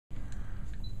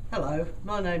Hello,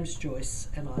 my name's Joyce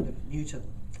and I live in Newton.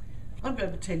 I'm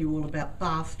going to tell you all about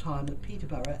bath time at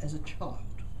Peterborough as a child.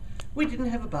 We didn't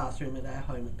have a bathroom at our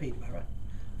home at Peterborough.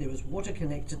 There was water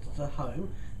connected to the home,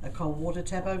 a cold water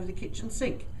tap over the kitchen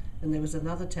sink, and there was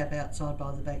another tap outside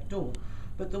by the back door.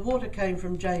 But the water came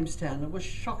from Jamestown and was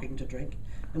shocking to drink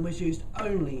and was used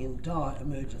only in dire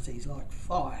emergencies like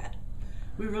fire.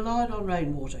 We relied on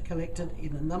rainwater collected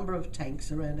in a number of tanks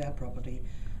around our property,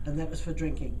 and that was for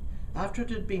drinking. After it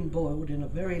had been boiled in a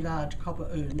very large copper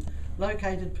urn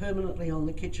located permanently on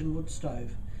the kitchen wood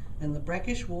stove, and the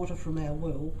brackish water from our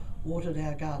well watered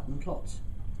our garden plots.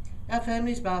 Our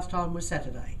family's bath time was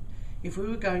Saturday. If we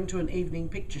were going to an evening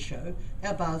picture show,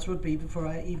 our baths would be before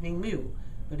our evening meal,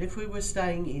 but if we were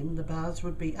staying in, the baths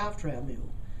would be after our meal.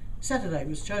 Saturday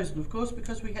was chosen, of course,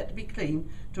 because we had to be clean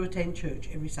to attend church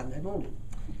every Sunday morning.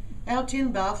 Our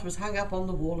tin bath was hung up on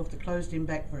the wall of the closed-in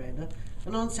back veranda,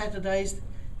 and on Saturdays,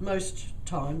 most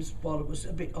times, while it was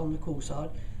a bit on the cool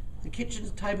side, the kitchen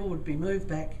table would be moved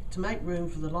back to make room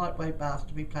for the lightweight bath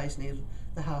to be placed near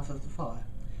the hearth of the fire.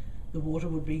 The water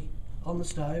would be on the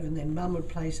stove, and then Mum would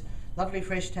place lovely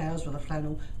fresh towels with a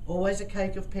flannel, always a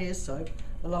cake of pears soap,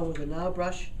 along with a nail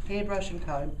brush, hairbrush and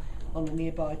comb on a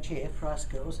nearby chair for us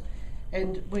girls,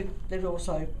 and there'd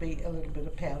also be a little bit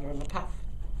of powder and a puff.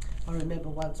 I remember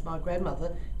once my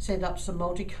grandmother sent up some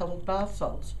multicoloured bath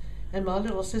salts, and my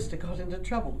little sister got into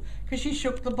trouble because she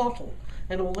shook the bottle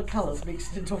and all the colours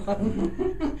mixed into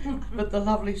one. But the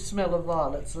lovely smell of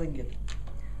violets lingered.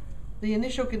 The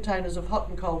initial containers of hot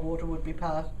and cold water would be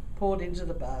poured into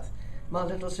the bath. My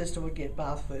little sister would get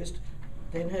bath first,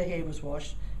 then her hair was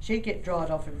washed, she'd get dried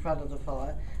off in front of the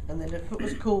fire, and then if it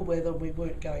was cool weather and we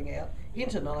weren't going out,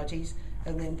 into nighties,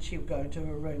 and then she would go into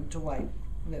her room to wait.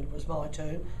 And then it was my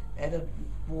turn, added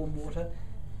warm water.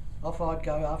 Off I'd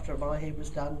go after my hair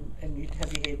was done, and you'd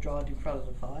have your hair dried in front of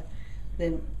the fire.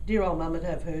 Then dear old Mum would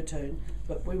have her turn,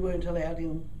 but we weren't allowed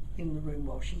in the room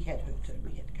while she had her turn.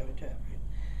 We had to go into our room.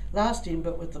 Last in,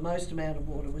 but with the most amount of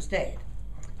water, was Dad.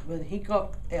 When he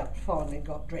got out finally and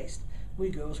got dressed, we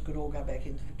girls could all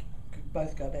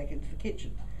both go back into the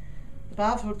kitchen. The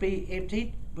bath would be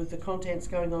emptied, with the contents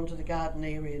going on to the garden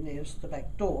area nearest the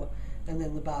back door, and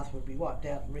then the bath would be wiped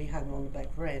out and rehung on the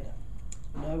back veranda.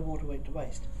 No water went to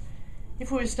waste. If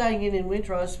we were staying in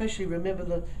winter, I especially remember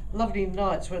the lovely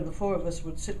nights when the four of us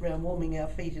would sit round warming our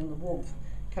feet in the warmth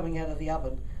coming out of the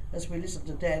oven as we listened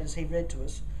to Dad as he read to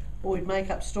us, or we'd make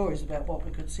up stories about what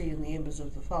we could see in the embers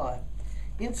of the fire.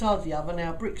 Inside the oven,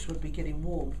 our bricks would be getting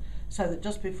warmed, so that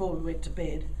just before we went to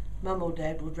bed, Mum or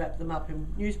Dad would wrap them up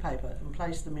in newspaper and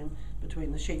place them in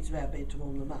between the sheets of our bed to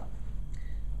warm them up.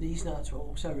 These nights were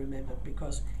also remembered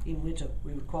because in winter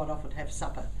we would quite often have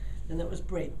supper, and that was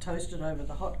bread toasted over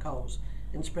the hot coals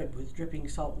and spread with dripping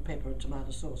salt and pepper and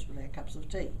tomato sauce with our cups of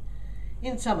tea.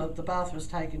 In summer, the bath was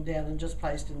taken down and just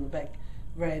placed in the back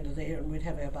veranda there, and we'd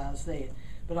have our baths there.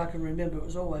 But I can remember it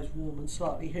was always warm and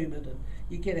slightly humid, and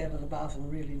you get out of the bath and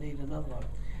really need another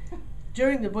one.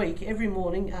 During the week, every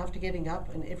morning after getting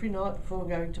up and every night before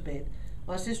going to bed,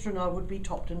 my sister and I would be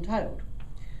topped and tailed.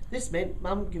 This meant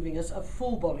Mum giving us a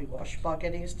full body wash by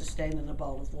getting us to stand in a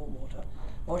bowl of warm water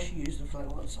while she used a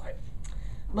flannel and soap.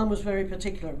 Mum was very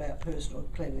particular about personal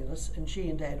cleanliness, and she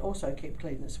and Dad also kept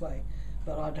clean this way,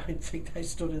 but I don't think they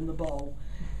stood in the bowl.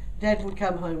 Dad would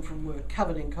come home from work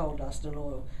covered in coal dust and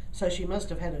oil, so she must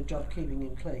have had a job keeping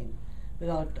him clean. But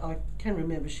I can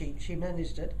remember she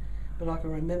managed it, but I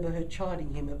can remember her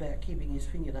chiding him about keeping his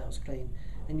fingernails clean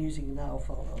and using a nail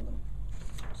file on them.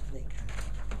 So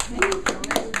there you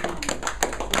go.